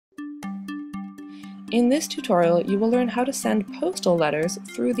In this tutorial, you will learn how to send postal letters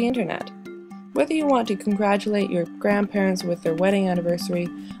through the internet. Whether you want to congratulate your grandparents with their wedding anniversary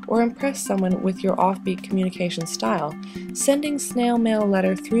or impress someone with your offbeat communication style, sending snail mail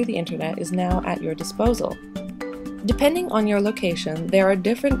letter through the internet is now at your disposal. Depending on your location, there are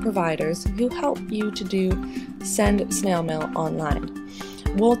different providers who help you to send snail mail online.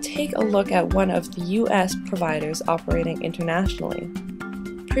 We'll take a look at one of the US providers operating internationally.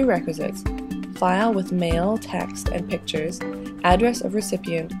 Prerequisites: file with mail, text, and pictures, address of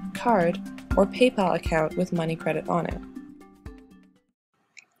recipient, card, or PayPal account with money credit on it.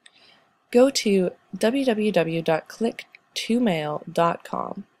 Go to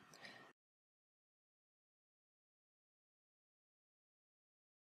www.click2mail.com.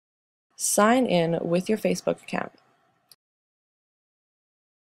 Sign in with your Facebook account.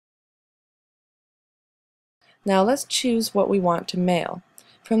 Now let's choose what we want to mail.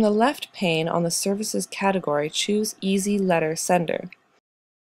 From the left pane on the Services category, choose Easy Letter Sender.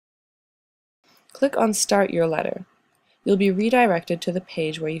 Click on Start Your Letter. You'll be redirected to the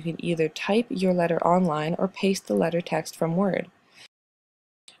page where you can either type your letter online or paste the letter text from Word.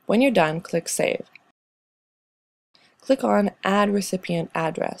 When you're done, click Save. Click on Add Recipient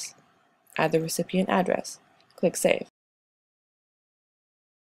Address. Add the recipient address. Click Save.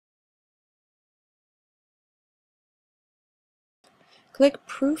 Click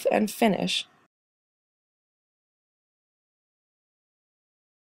Proof and Finish.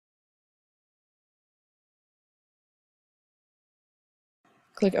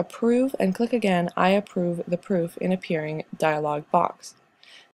 Click Approve and click again I approve the proof in appearing dialog box.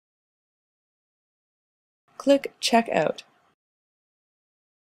 Click Checkout.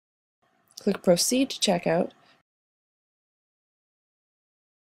 Click Proceed to Checkout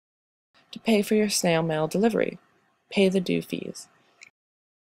to pay for your snail mail delivery. Pay the due fees.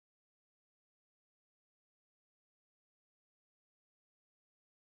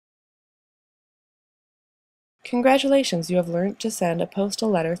 Congratulations, you have learned to send a postal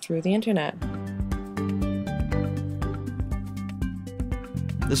letter through the internet.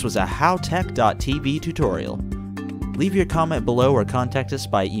 This was a HowTech.tv tutorial. Leave your comment below or contact us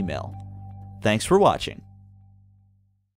by email. Thanks for watching.